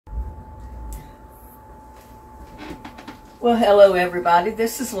Well, hello everybody.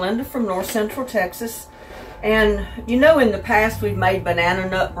 This is Linda from North Central Texas. And you know, in the past we've made banana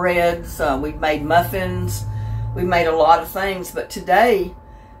nut breads, we've made muffins, we've made a lot of things. But today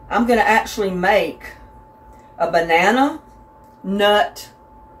I'm going to actually make a banana nut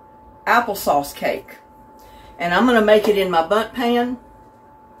applesauce cake. And I'm going to make it in my bundt pan.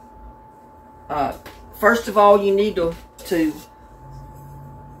 First of all, you need to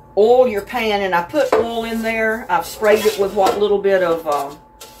oil your pan, and I put oil in there. I've sprayed it with what little bit of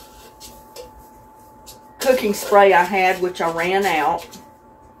cooking spray I had, which I ran out.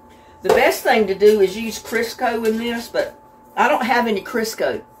 The best thing to do is use Crisco in this, but I don't have any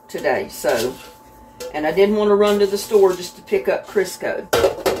Crisco today, so, and I didn't want to run to the store just to pick up Crisco.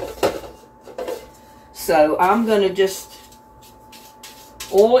 So I'm going to just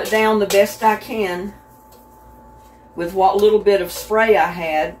oil it down the best I can with what little bit of spray I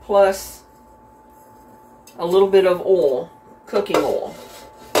had, plus a little bit of oil, cooking oil.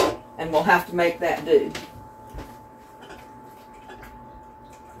 And we'll have to make that do.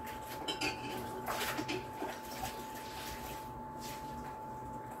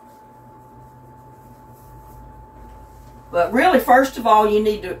 But really, first of all, you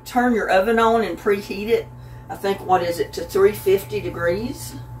need to turn your oven on and preheat it. I think, what is it, to 350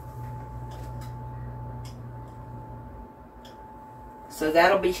 degrees. So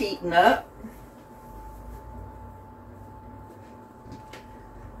that'll be heating up.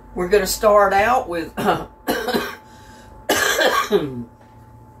 We're going to start out with let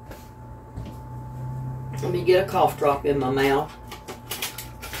me get a cough drop in my mouth.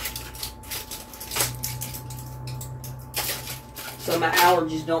 So my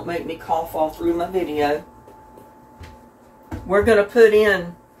allergies don't make me cough all through my video. We're going to put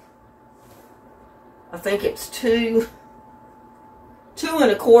in, I think it's two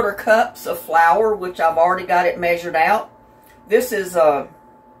and a quarter cups of flour, which I've already got it measured out. This is, well,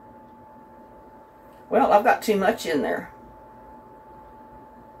 I've got too much in there.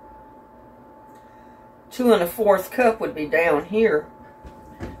 2 1/4 cup would be down here.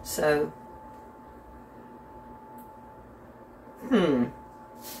 So, I'm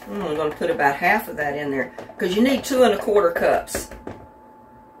only going to put about half of that in there, because you need 2 1/4 cups.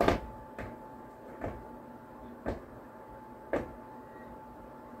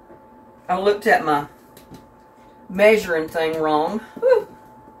 I looked at my measuring thing wrong. Whew.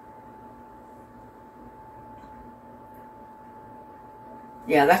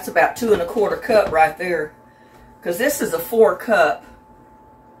 Yeah, that's about 2 1/4 cup right there, because this is a 4 cup.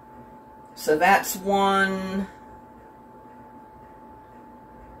 So that's 1,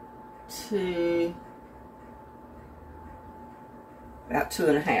 2, about 2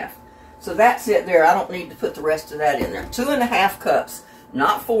 1/2. So that's it there. I don't need to put the rest of that in there. 2 1/2 cups,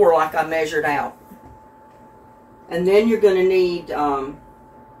 not 4 like I measured out. And then you're going to need 1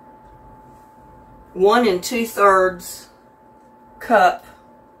 2/3 cup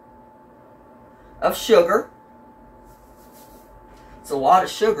of sugar. It's a lot of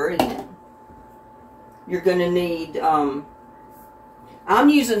sugar, isn't it? You're going to need, I'm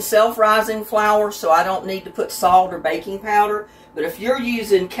using self-rising flour, so I don't need to put salt or baking powder. But if you're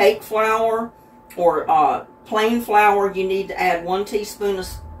using cake flour or plain flour, you need to add 1 teaspoon of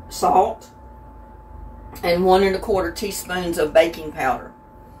salt and 1 1/4 teaspoons of baking powder.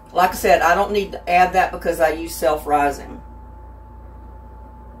 Like I said, I don't need to add that because I use self-rising.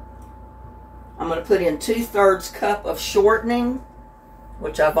 I'm going to put in 2/3 cup of shortening,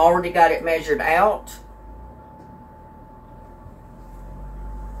 which I've already got it measured out.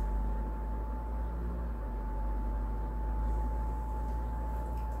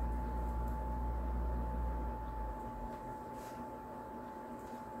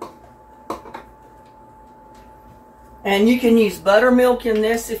 And you can use buttermilk in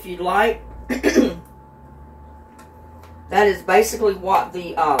this if you'd like. That is basically what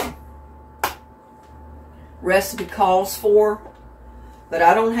the recipe calls for. But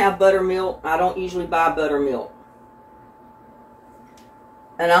I don't have buttermilk. I don't usually buy buttermilk.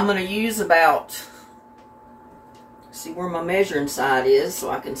 And I'm going to use about, see where my measuring side is so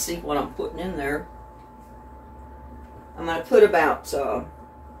I can see what I'm putting in there. I'm going to put about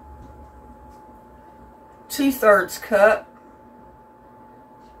 2/3 cup.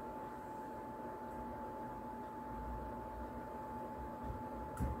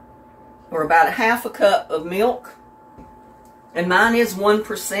 Or about 1/2 cup of milk. And mine is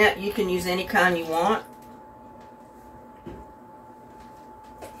 1%. You can use any kind you want.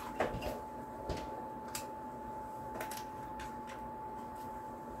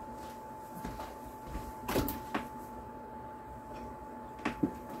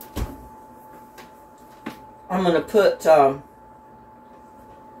 I'm going to put about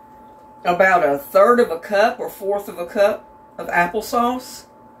 1/3 of a cup or 1/4 of a cup of applesauce.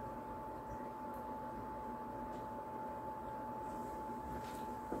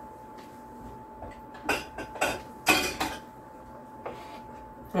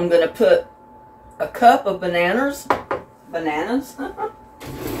 I'm going to put a cup of bananas,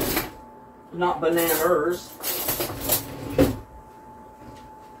 not bananas,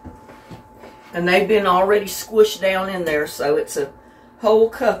 and they've been already squished down in there, so it's a whole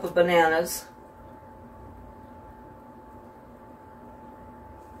cup of bananas.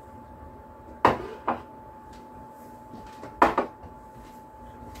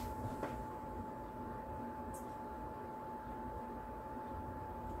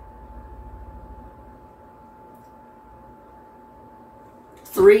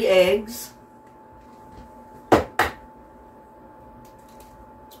 Three eggs.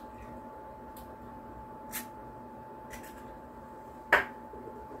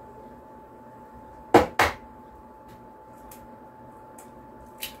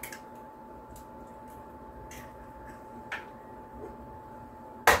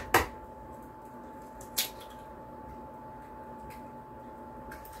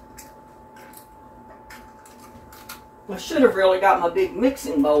 I should have really got my big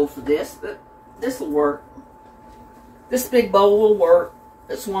mixing bowl for this, but this will work. This big bowl will work.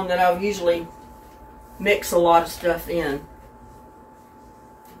 It's one that I'll usually mix a lot of stuff in.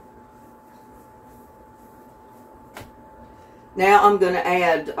 Now I'm going to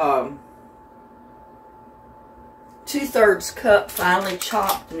add 2/3 cup finely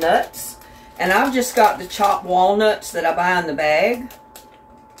chopped nuts. And I've just got the chopped walnuts that I buy in the bag.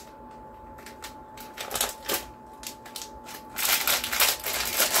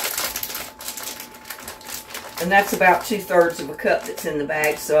 And that's about 2/3 of a cup that's in the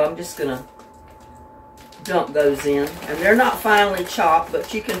bag, so I'm just going to dump those in. And they're not finely chopped,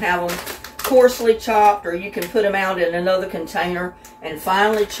 but you can have them coarsely chopped, or you can put them out in another container and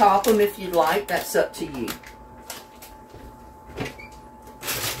finely chop them if you'd like. That's up to you.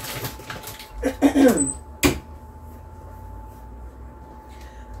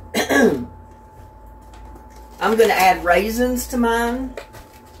 I'm going to add raisins to mine.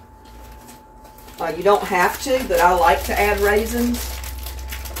 You don't have to, but I like to add raisins.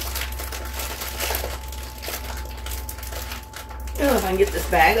 Oh, if I can get this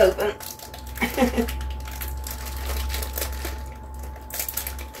bag open.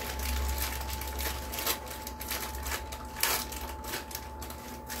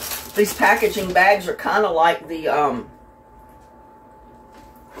 These packaging bags are kind of like the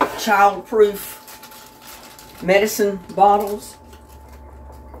child-proof medicine bottles.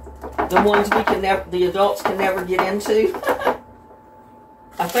 The ones the adults can never get into.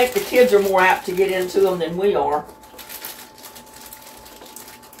 I think the kids are more apt to get into them than we are.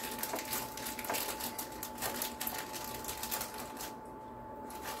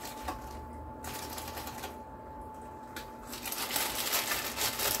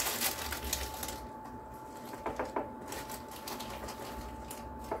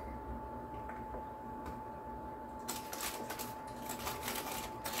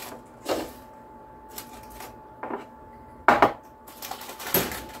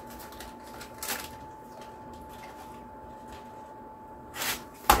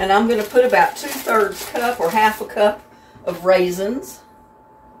 And I'm going to put about 2/3 cup or 1/2 cup of raisins.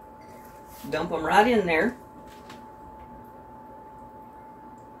 Dump them right in there.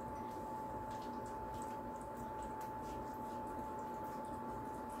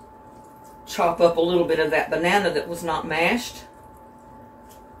 Chop up a little bit of that banana that was not mashed.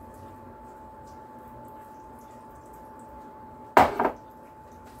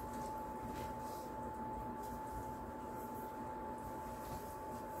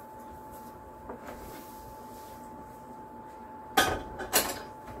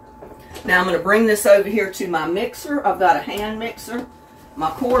 Now I'm going to bring this over here to my mixer. I've got a hand mixer. My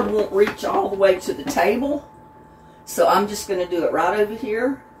cord won't reach all the way to the table, so I'm just going to do it right over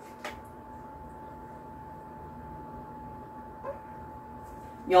here.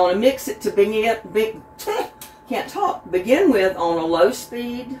 You want to mix it to begin with on a low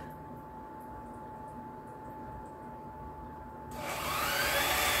speed.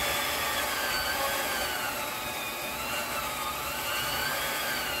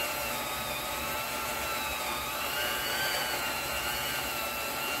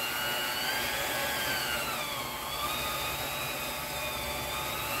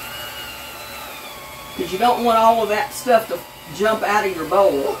 Because you don't want all of that stuff to jump out of your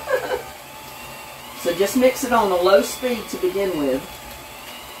bowl. So just mix it on a low speed to begin with.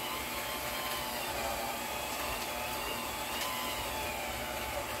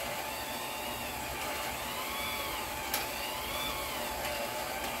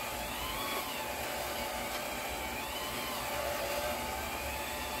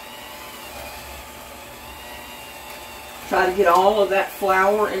 Try to get all of that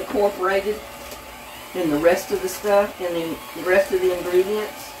flour incorporated in the rest of the stuff, in the rest of the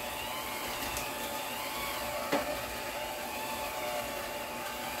ingredients.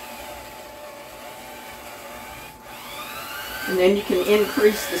 And then you can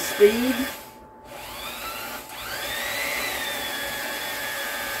increase the speed.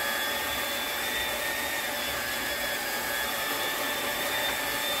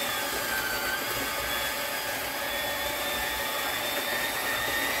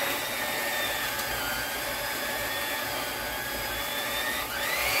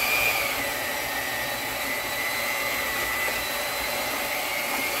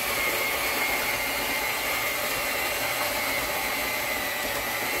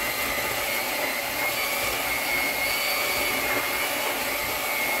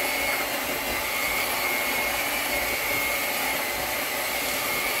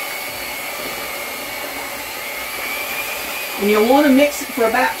 And you'll want to mix it for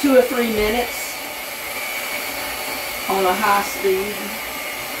about 2 or 3 minutes on a high speed.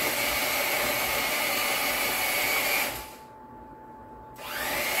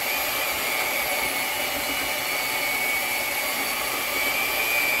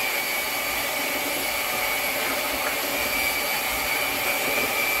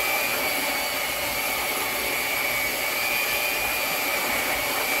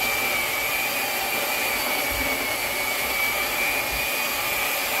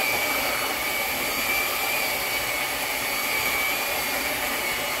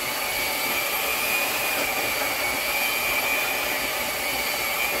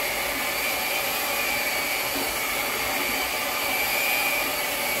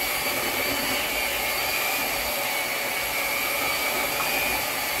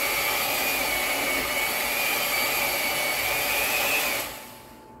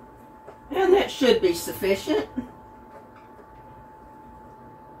 And that should be sufficient.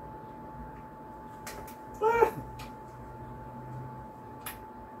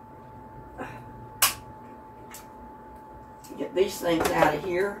 Get these things out of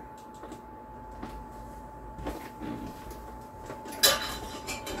here.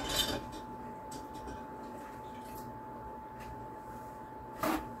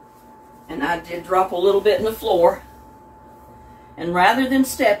 And I did drop a little bit in the floor. And rather than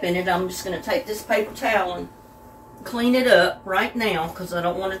step in it, I'm just going to take this paper towel and clean it up right now because I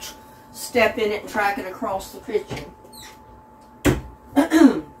don't want to step in it and track it across the kitchen.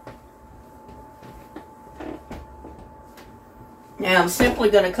 Now I'm simply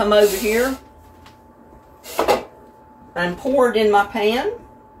going to come over here and pour it in my pan.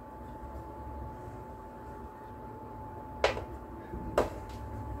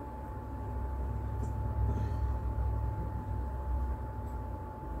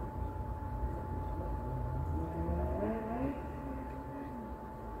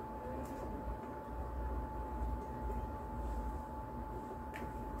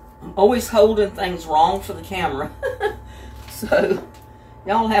 I'm always holding things wrong for the camera. So,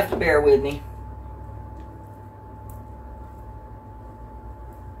 y'all have to bear with me.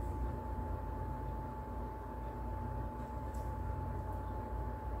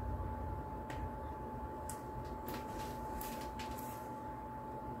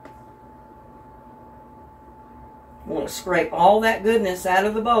 I want to scrape all that goodness out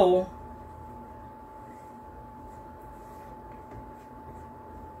of the bowl.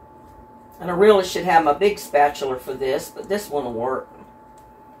 And I really should have my big spatula for this, but this one will work.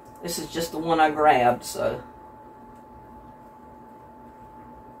 This is just the one I grabbed, so.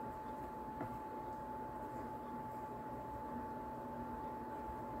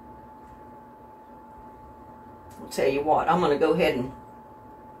 I'll tell you what, I'm going to go ahead and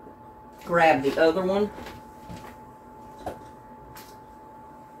grab the other one.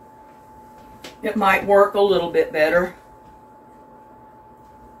 It might work a little bit better.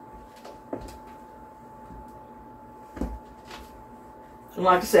 And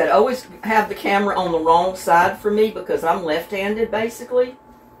like I said, always have the camera on the wrong side for me because I'm left-handed, basically.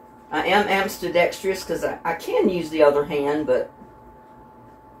 I am ambidextrous because I can use the other hand, but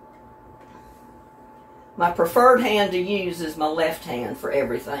my preferred hand to use is my left hand for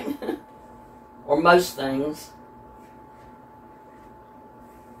everything. Or most things.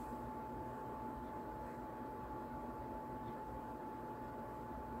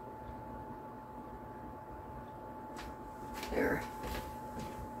 There.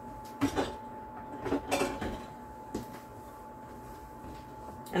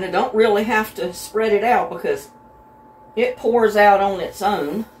 And I don't really have to spread it out because it pours out on its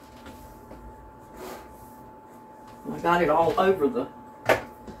own. I got it all over the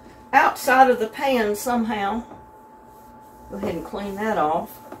outside of the pan somehow. Go ahead and clean that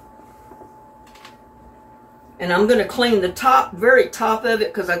off. And I'm going to clean the top, very top of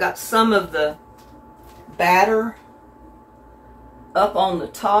it, because I got some of the batter up on the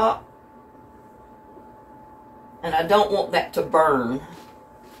top. And I don't want that to burn.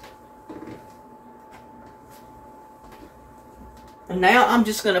 And now I'm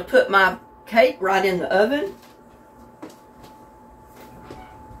just going to put my cake right in the oven.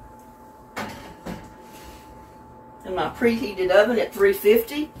 In my preheated oven at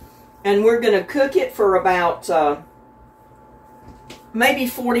 350. And we're going to cook it for about maybe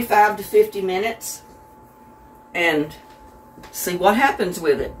 45 to 50 minutes. And see what happens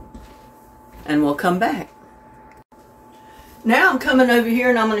with it. And we'll come back. Now I'm coming over here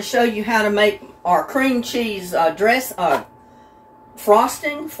and I'm going to show you how to make our cream cheese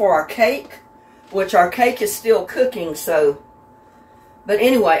frosting for our cake. Which our cake is still cooking, so. But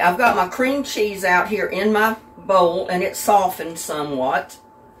anyway, I've got my cream cheese out here in my bowl and it's softened somewhat.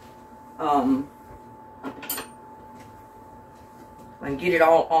 I can get it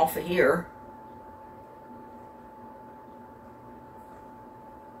all off of here.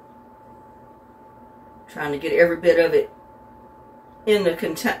 Trying to get every bit of it in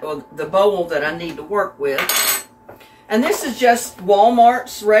the bowl that I need to work with. And this is just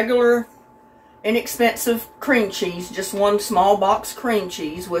Walmart's regular inexpensive cream cheese, just one small box cream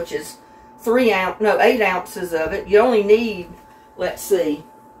cheese, which is 8 ounces of it. You only need, let's see,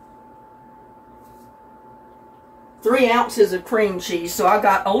 3 ounces of cream cheese. So I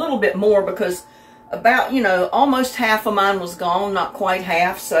got a little bit more because about, almost half of mine was gone, not quite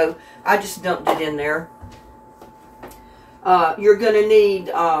half, so I just dumped it in there. You're going to need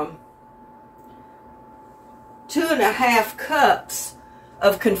 2.5 cups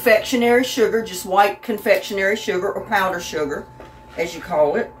of confectionery sugar, just white confectionery sugar or powder sugar, as you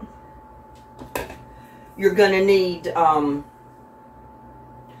call it. You're going to need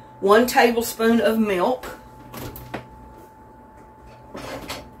 1 tablespoon of milk.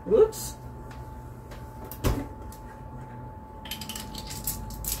 Whoops.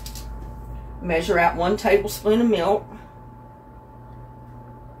 Measure out 1 tablespoon of milk.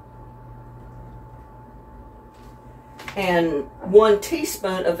 And 1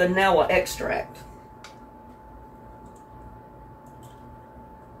 teaspoon of vanilla extract.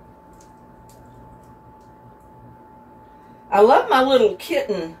 I love my little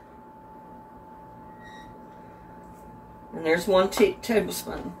kitten. And there's 1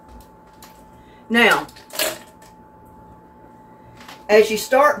 tablespoon. Now, as you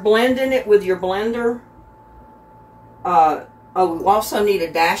start blending it with your blender, we also need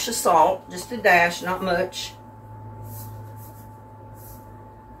a dash of salt. Just a dash, not much.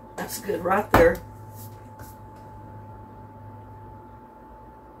 That's good right there.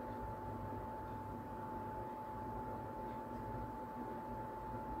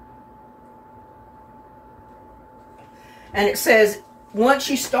 And it says, once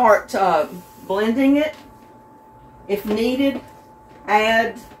you start blending it, if needed,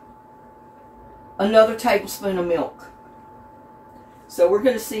 add another tablespoon of milk. So we're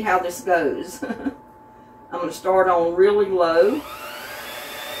going to see how this goes. I'm going to start on really low.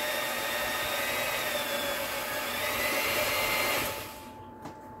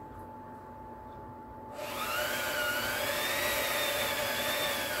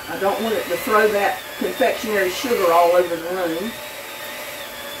 I don't want it to throw that confectionery sugar all over the room.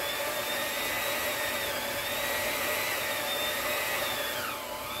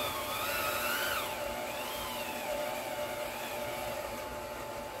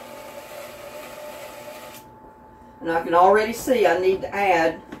 And I can already see I need to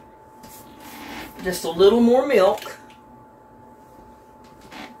add just a little more milk.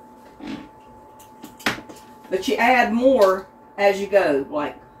 But you add more as you go,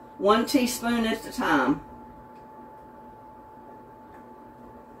 like 1 teaspoon at a time.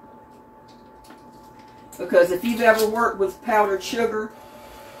 Because if you've ever worked with powdered sugar,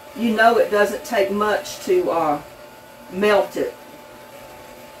 you know it doesn't take much to melt it.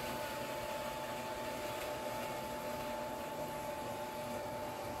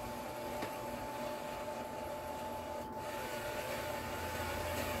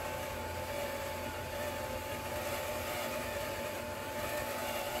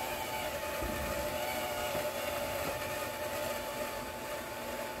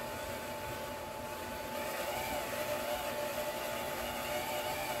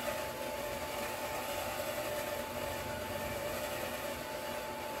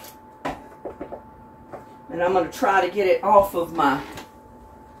 And I'm going to try to get it off of my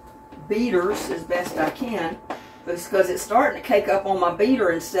beaters as best I can, because it's starting to cake up on my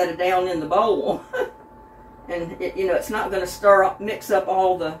beater instead of down in the bowl. And it's not going to mix up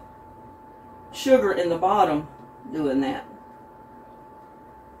all the sugar in the bottom doing that.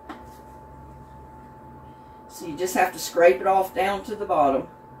 So you just have to scrape it off down to the bottom.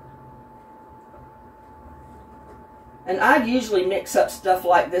 And I usually mix up stuff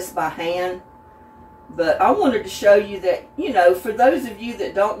like this by hand, but I wanted to show you that, for those of you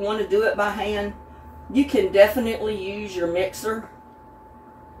that don't want to do it by hand, you can definitely use your mixer.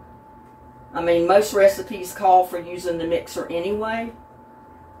 I mean, most recipes call for using the mixer anyway.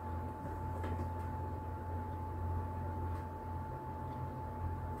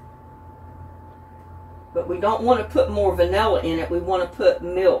 But we don't want to put more vanilla in it. We want to put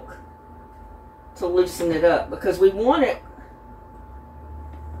milk to loosen it up, because we want it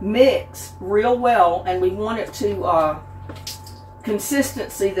mixed real well, and we want it to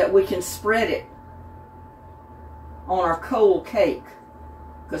consistency that we can spread it on our cold cake,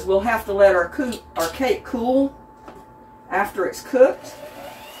 because we'll have to let our cake cool after it's cooked.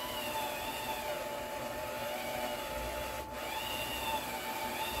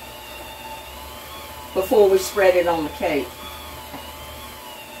 Before we spread it on the cake.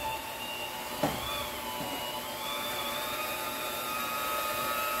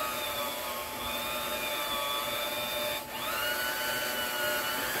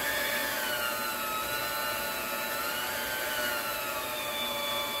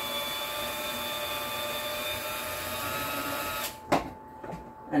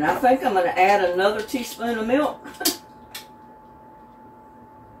 And I think I'm going to add another teaspoon of milk.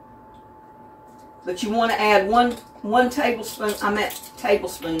 But you want to add one tablespoon, I meant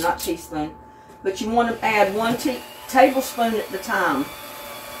tablespoon, not teaspoon. But you want to add one tablespoon at the time.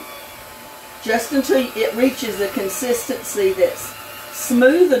 Just until it reaches a consistency that's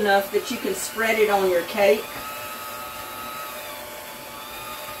smooth enough that you can spread it on your cake.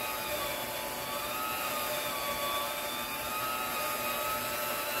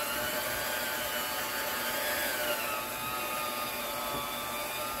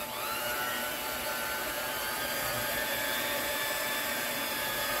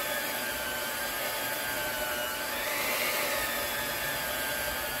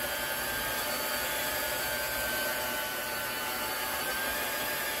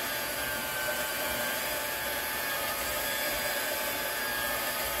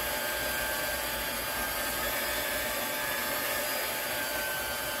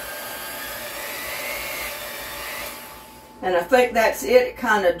 And I think that's it. It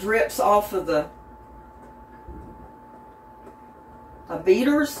kind of drips off of the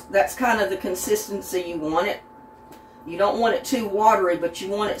beaters. That's kind of the consistency you want it. You don't want it too watery, but you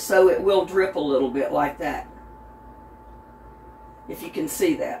want it so it will drip a little bit like that. If you can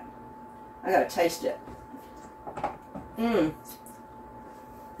see that. I gotta taste it.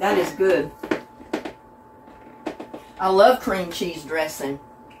 That is good. I love cream cheese dressing.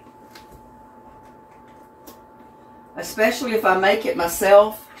 Especially if I make it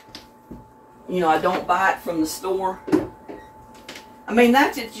myself. I don't buy it from the store. I mean,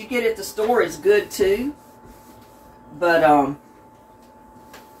 that you get at the store is good too. But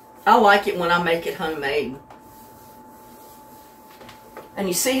I like it when I make it homemade. And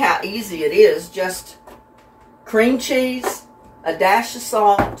you see how easy it is. Just cream cheese, a dash of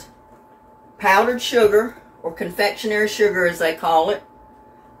salt, powdered sugar, or confectionery sugar as they call it,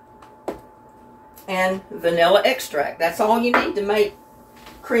 and vanilla extract. That's all you need to make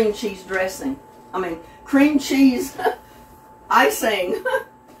cream cheese dressing. I mean, cream cheese icing.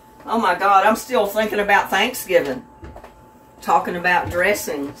 Oh my God, I'm still thinking about Thanksgiving. Talking about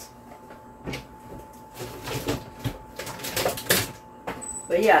dressings.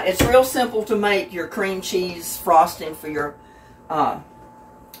 But yeah, it's real simple to make your cream cheese frosting for your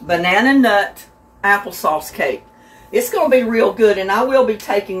banana nut applesauce cake. It's going to be real good, and I will be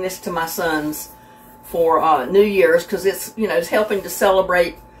taking this to my sons for New Year's, because it's, it's helping to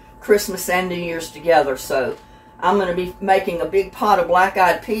celebrate Christmas and New Year's together. So I'm going to be making a big pot of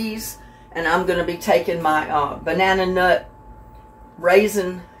black-eyed peas, and I'm going to be taking my banana nut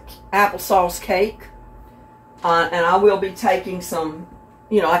raisin applesauce cake, and I will be taking some,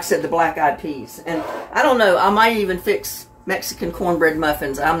 like I said, the black-eyed peas. And I don't know, I might even fix Mexican cornbread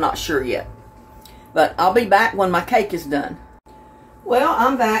muffins. I'm not sure yet. But I'll be back when my cake is done. Well,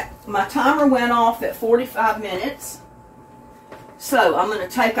 I'm back. My timer went off at 45 minutes. So I'm going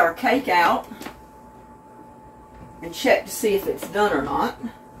to take our cake out and check to see if it's done or not.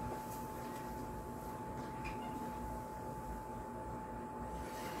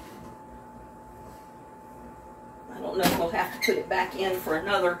 I don't know if we'll have to put it back in for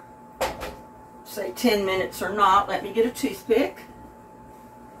another, say, 10 minutes or not. Let me get a toothpick.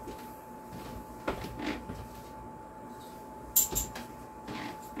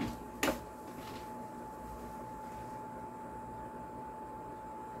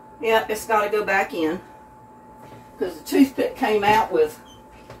 Yep, it's got to go back in because the toothpick came out with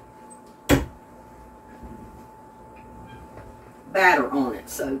batter on it.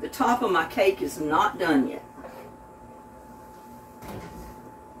 So the top of my cake is not done yet.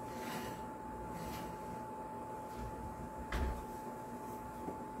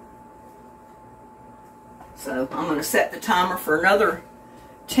 So I'm going to set the timer for another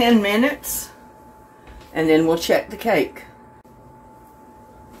 10 minutes and then we'll check the cake.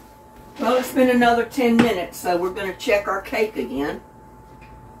 Well, it's been another 10 minutes, so we're going to check our cake again.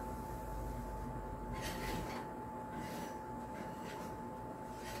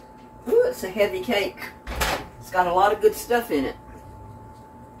 Ooh, it's a heavy cake. It's got a lot of good stuff in it.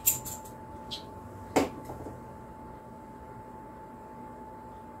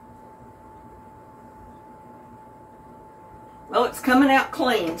 Well, it's coming out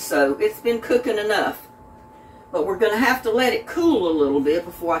clean, so it's been cooking enough. But we're going to have to let it cool a little bit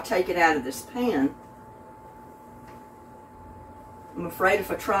before I take it out of this pan. I'm afraid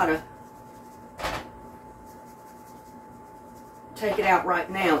if I try to take it out right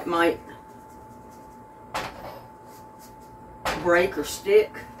now, it might break or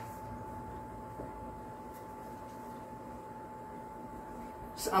stick.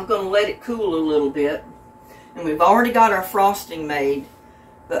 So I'm going to let it cool a little bit. And we've already got our frosting made,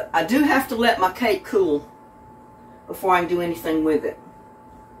 but I do have to let my cake cool before I can do anything with it.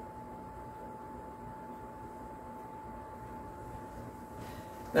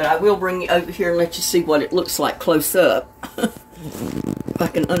 But I will bring you over here and let you see what it looks like close up. If I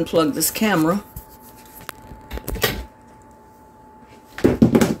can unplug this camera.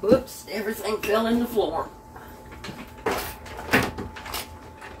 Whoops, everything fell in the floor.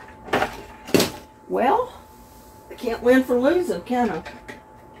 Well, I can't win for losing, can I?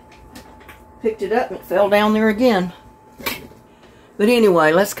 Picked it up and it fell down there again. But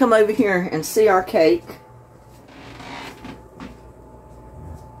anyway, let's come over here and see our cake.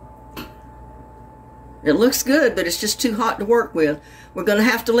 It looks good, but it's just too hot to work with. We're going to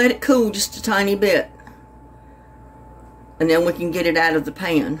have to let it cool just a tiny bit. And then we can get it out of the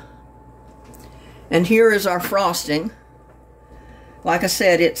pan. And here is our frosting. Like I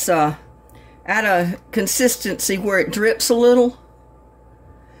said, it's at a consistency where it drips a little.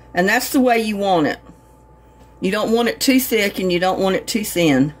 And that's the way you want it. You don't want it too thick and you don't want it too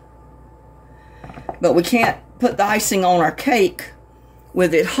thin. But we can't put the icing on our cake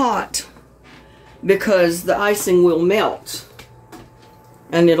with it hot because the icing will melt.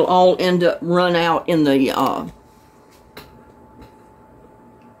 And it'll all end up run out in the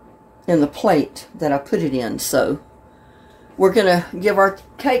plate that I put it in. So we're going to give our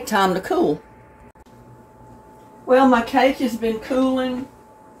cake time to cool. Well, my cake has been cooling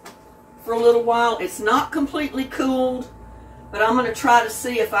for a little while. It's not completely cooled, but I'm going to try to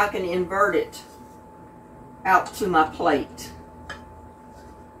see if I can invert it out to my plate.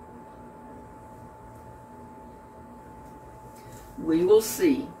 We will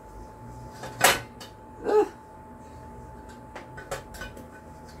see. Ugh.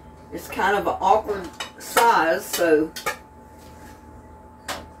 It's kind of an awkward size, so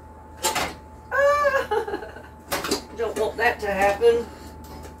don't want that to happen.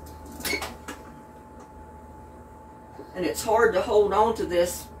 And it's hard to hold on to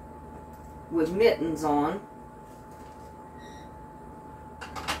this with mittens on.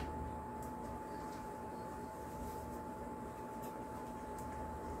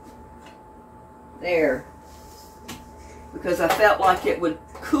 There. Because I felt like it would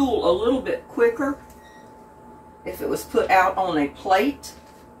cool a little bit quicker if it was put out on a plate.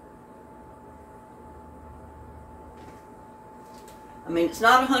 I mean, it's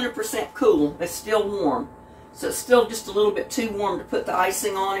not 100% cool. It's still warm. So it's still just a little bit too warm to put the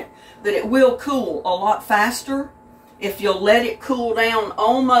icing on it. But it will cool a lot faster if you'll let it cool down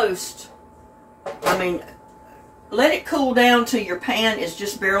almost. I mean, let it cool down till your pan is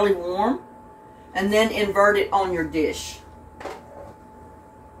just barely warm. And then invert it on your dish.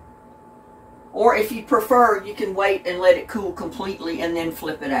 Or if you prefer, you can wait and let it cool completely and then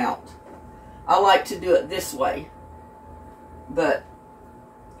flip it out. I like to do it this way. But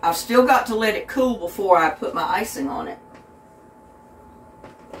I've still got to let it cool before I put my icing on it.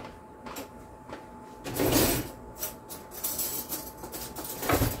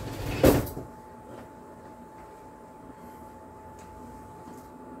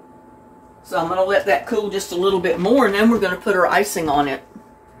 So I'm going to let that cool just a little bit more, and then we're going to put our icing on it.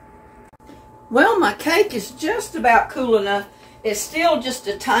 Well, my cake is just about cool enough. It's still just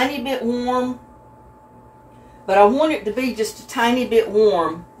a tiny bit warm, but I want it to be just a tiny bit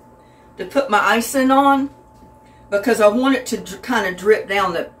warm to put my icing on because I want it to kind of drip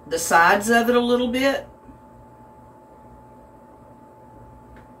down the sides of it a little bit.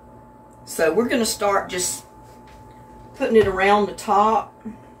 So we're going to start just putting it around the top.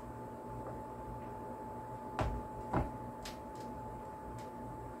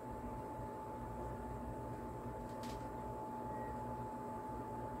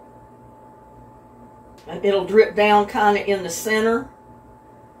 And it'll drip down kind of in the center,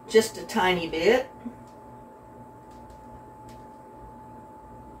 just a tiny bit.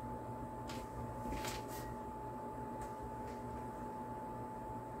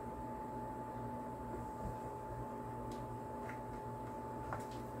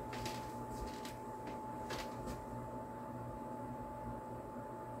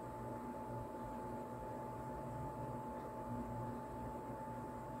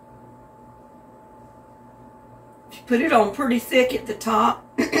 Put it on pretty thick at the top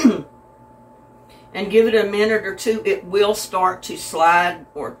and give it a minute or two. It will start to slide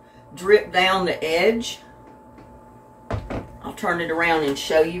or drip down the edge. I'll turn it around and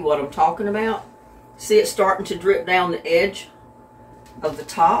show you what I'm talking about. See it starting to drip down the edge of the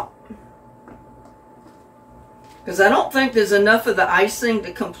top? Because I don't think there's enough of the icing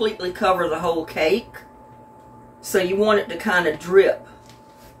to completely cover the whole cake. So you want it to kind of drip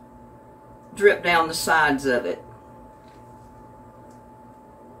down the sides of it.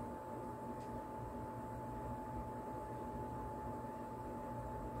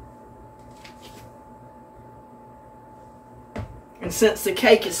 And since the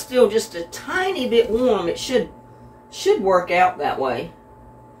cake is still just a tiny bit warm, it should work out that way.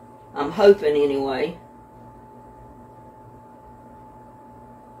 I'm hoping anyway.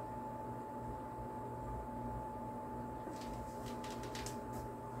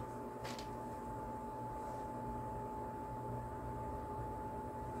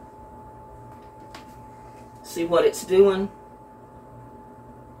 See what it's doing?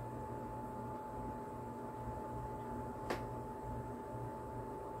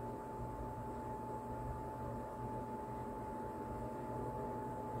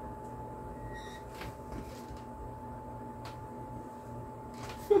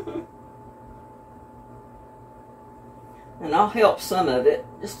 And I'll help some of it,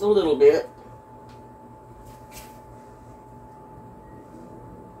 just a little bit.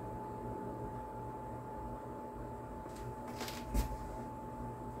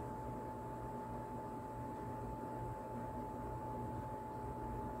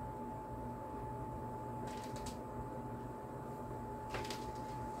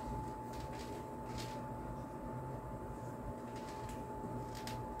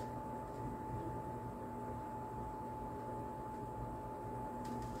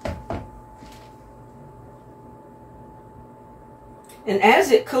 And as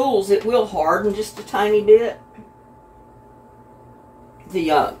it cools, it will harden just a tiny bit.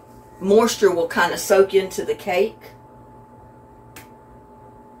 The moisture will kind of soak into the cake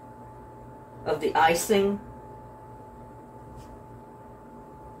of the icing.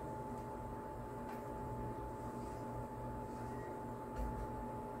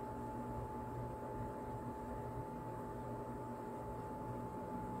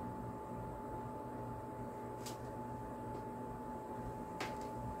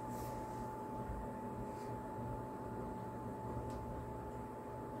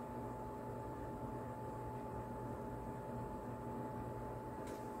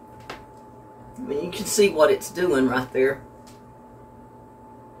 I mean, you can see what it's doing right there.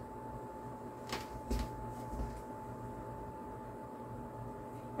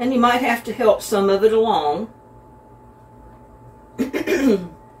 And you might have to help some of it along. Put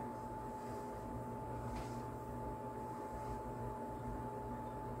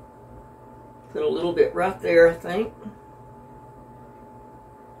a little bit right there, I think.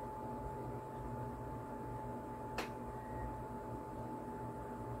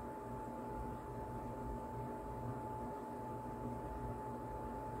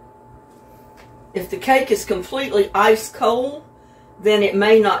 If the cake is completely ice cold, then it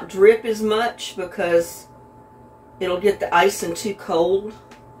may not drip as much because it'll get the icing too cold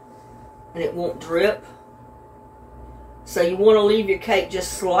and it won't drip. So you want to leave your cake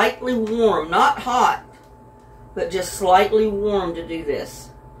just slightly warm, not hot, but just slightly warm to do this.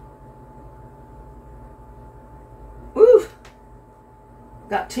 Woo!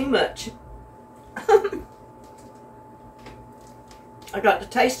 Got too much. I got to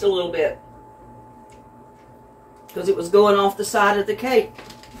taste a little bit, because it was going off the side of the cake,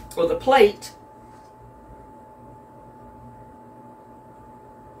 or the plate.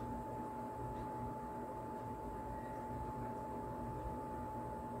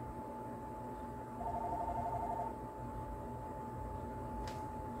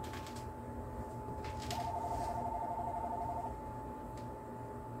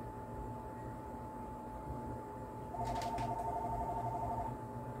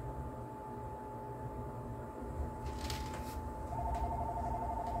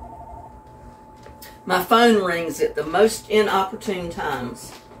 My phone rings at the most inopportune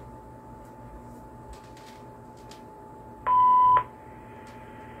times.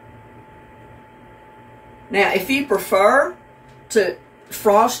 Now, if you prefer to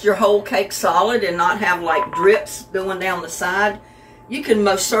frost your whole cake solid and not have like drips going down the side, you can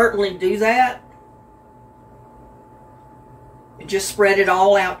most certainly do that. Just spread it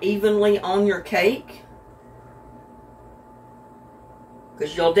all out evenly on your cake,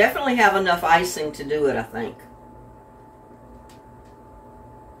 because you'll definitely have enough icing to do it, I think.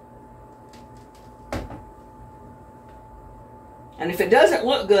 And if it doesn't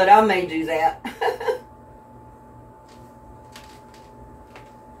look good, I may do that.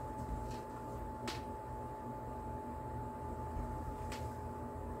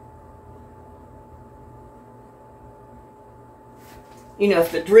 You know,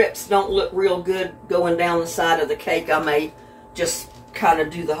 if the drips don't look real good going down the side of the cake, I may just kind of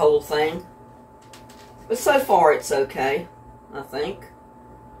do the whole thing. But so far it's okay, I think.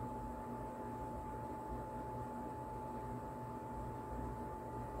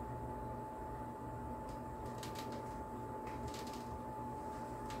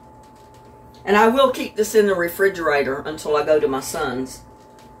 And I will keep this in the refrigerator until I go to my son's.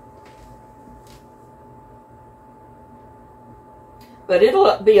 But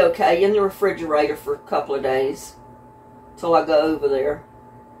it'll be okay in the refrigerator for a couple of days till I go over there.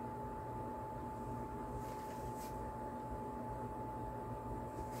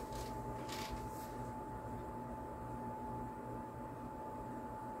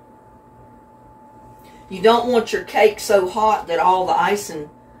 You don't want your cake so hot that all the icing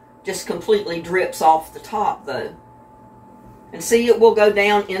just completely drips off the top, though. And see, it will go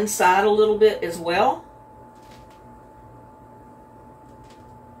down inside a little bit as well.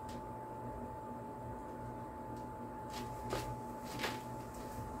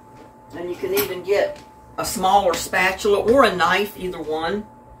 And you can even get a smaller spatula or a knife, either one,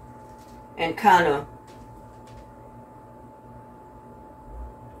 and kind of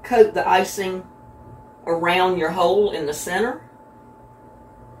coat the icing around your hole in the center,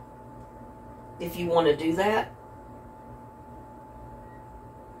 if you want to do that.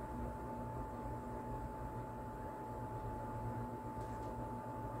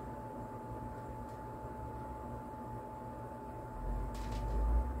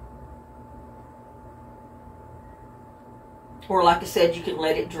 Or like I said, you can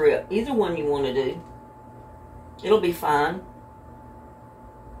let it drip. Either one you want to do. It'll be fine.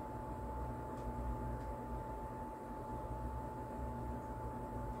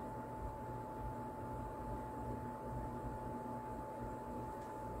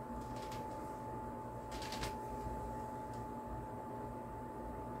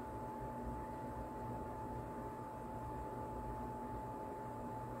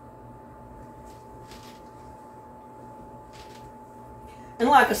 And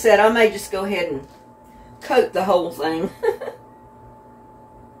like I said, I may just go ahead and coat the whole thing.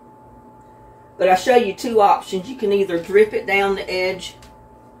 But I show you two options. You can either drip it down the edge,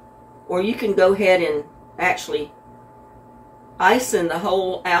 or you can go ahead and actually icing the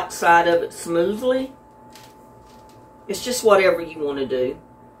whole outside of it smoothly. It's just whatever you want to do.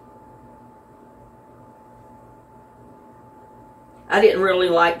 I didn't really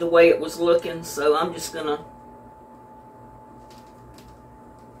like the way it was looking, so I'm just going to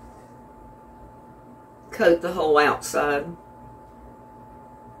coat the whole outside.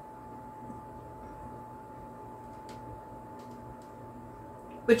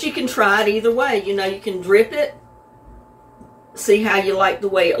 But you can try it either way. You know, you can drip it, see how you like the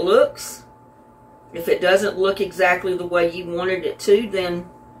way it looks. If it doesn't look exactly the way you wanted it to, then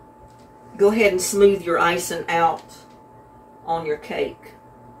go ahead and smooth your icing out on your cake.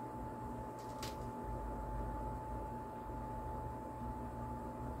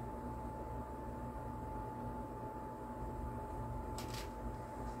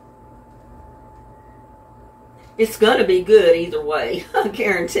 It's going to be good either way, I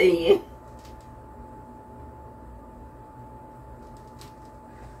guarantee you.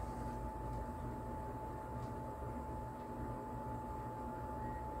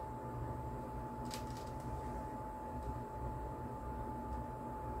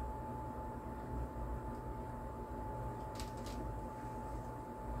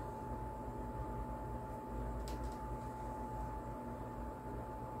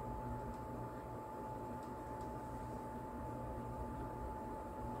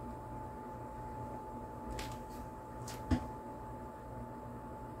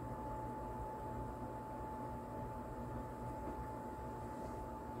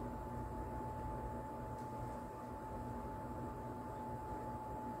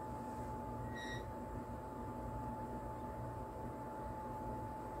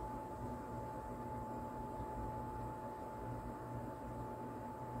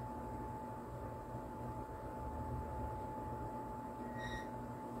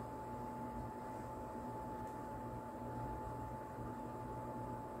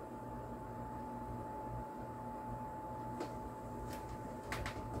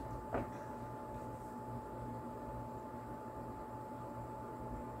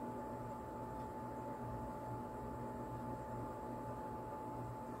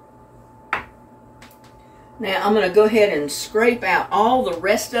 Now I'm going to go ahead and scrape out all the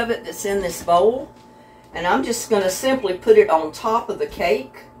rest of it that's in this bowl. And I'm just going to simply put it on top of the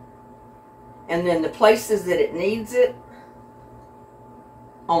cake. And then the places that it needs it,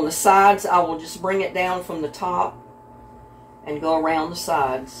 on the sides, I will just bring it down from the top and go around the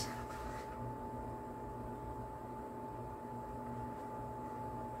sides.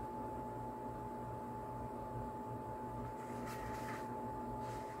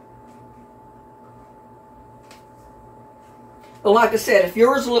 But like I said, if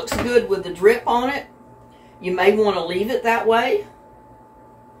yours looks good with the drip on it, you may want to leave it that way.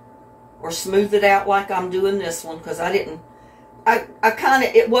 Or smooth it out like I'm doing this one, because I kind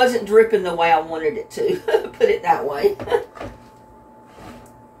of, it wasn't dripping the way I wanted it to. Put it that way.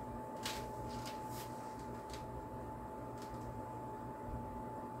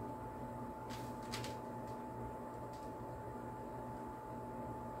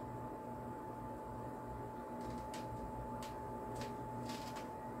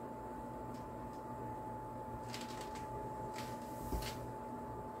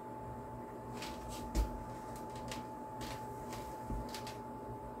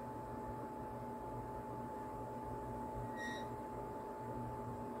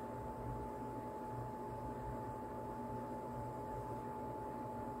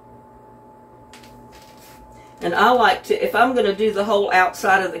 And I like to, if I'm going to do the whole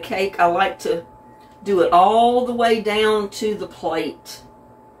outside of the cake, I like to do it all the way down to the plate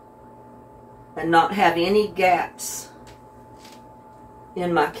and not have any gaps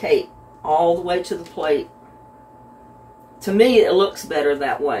in my cake, all the way to the plate. To me, it looks better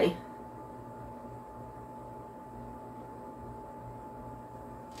that way.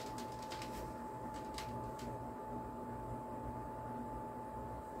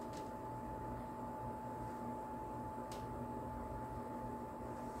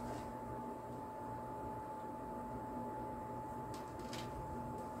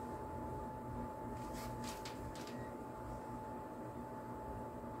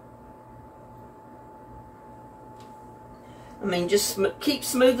 I mean, just keep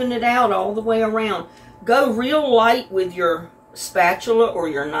smoothing it out all the way around. Go real light with your spatula or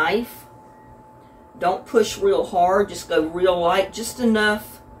your knife. Don't push real hard. Just go real light, just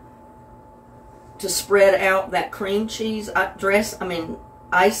enough to spread out that cream cheese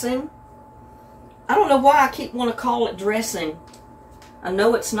icing. I don't know why I keep want to call it dressing. I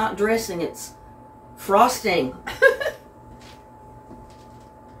know it's not dressing, it's frosting.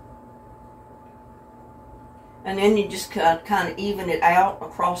 And then you just kind of even it out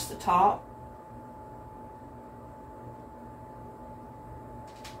across the top.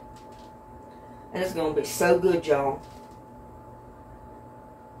 And it's going to be so good, y'all.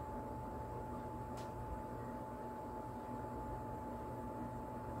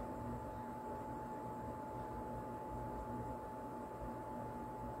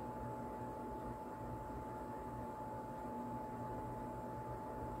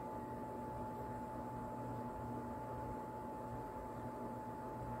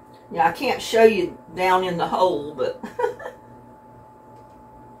 Yeah, I can't show you down in the hole, but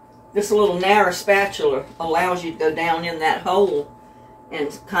this little narrow spatula allows you to go down in that hole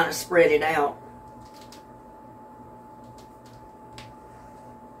and kind of spread it out.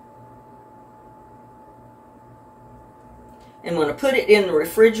 And when I put it in the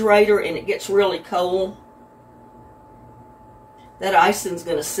refrigerator and it gets really cold, that icing's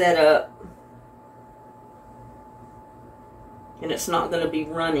going to set up. And it's not going to be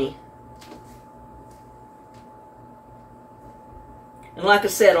runny. And like I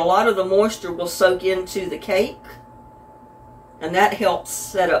said, a lot of the moisture will soak into the cake. And that helps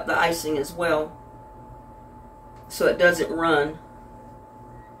set up the icing as well, so it doesn't run.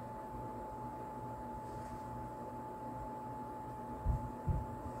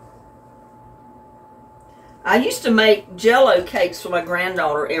 I used to make Jell-O cakes for my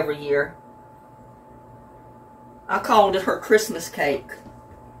granddaughter every year. I called it her Christmas cake.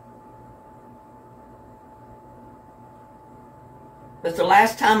 But the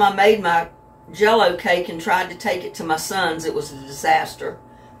last time I made my Jell-O cake and tried to take it to my son's, it was a disaster.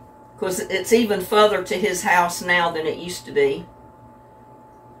 Because it's even further to his house now than it used to be.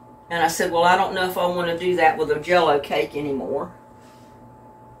 And I said, well, I don't know if I want to do that with a Jell-O cake anymore.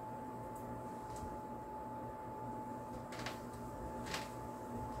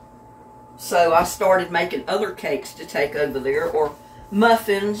 So I started making other cakes to take over there, or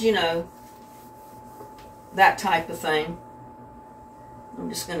muffins, you know, that type of thing. I'm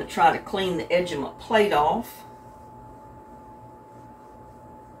just going to try to clean the edge of my plate off.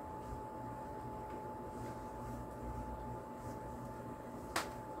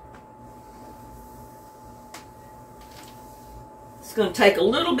 It's going to take a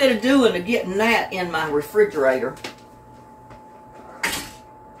little bit of doing to getting that in my refrigerator.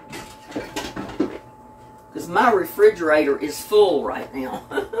 Because my refrigerator is full right now.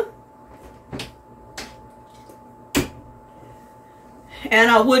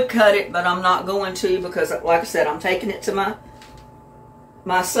 And I would cut it, but I'm not going to because, like I said, I'm taking it to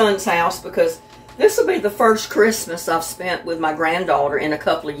my son's house because this will be the first Christmas I've spent with my granddaughter in a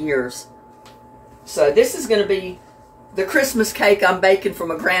couple of years. So this is going to be the Christmas cake I'm baking for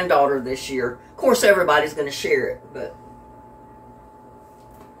my granddaughter this year. Of course, everybody's going to share it, but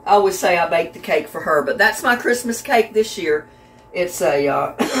I always say I baked the cake for her. But that's my Christmas cake this year. It's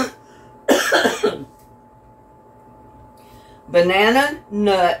a banana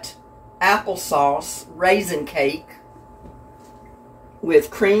nut applesauce raisin cake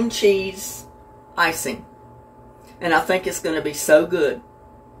with cream cheese icing. And I think it's going to be so good.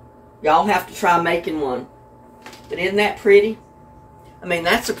 Y'all have to try making one. But isn't that pretty? I mean,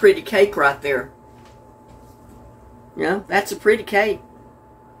 that's a pretty cake right there. Yeah, that's a pretty cake.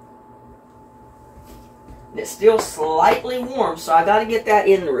 And it's still slightly warm, so I got to get that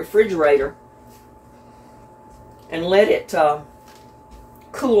in the refrigerator and let it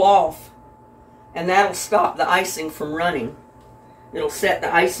cool off. And that'll stop the icing from running. It'll set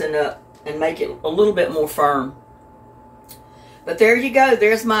the icing up and make it a little bit more firm. But there you go.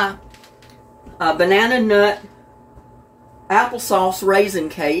 There's my banana nut applesauce raisin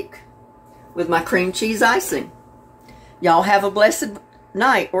cake with my cream cheese icing. Y'all have a blessed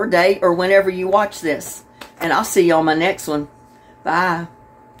night or day or whenever you watch this. And I'll see you on my next one. Bye.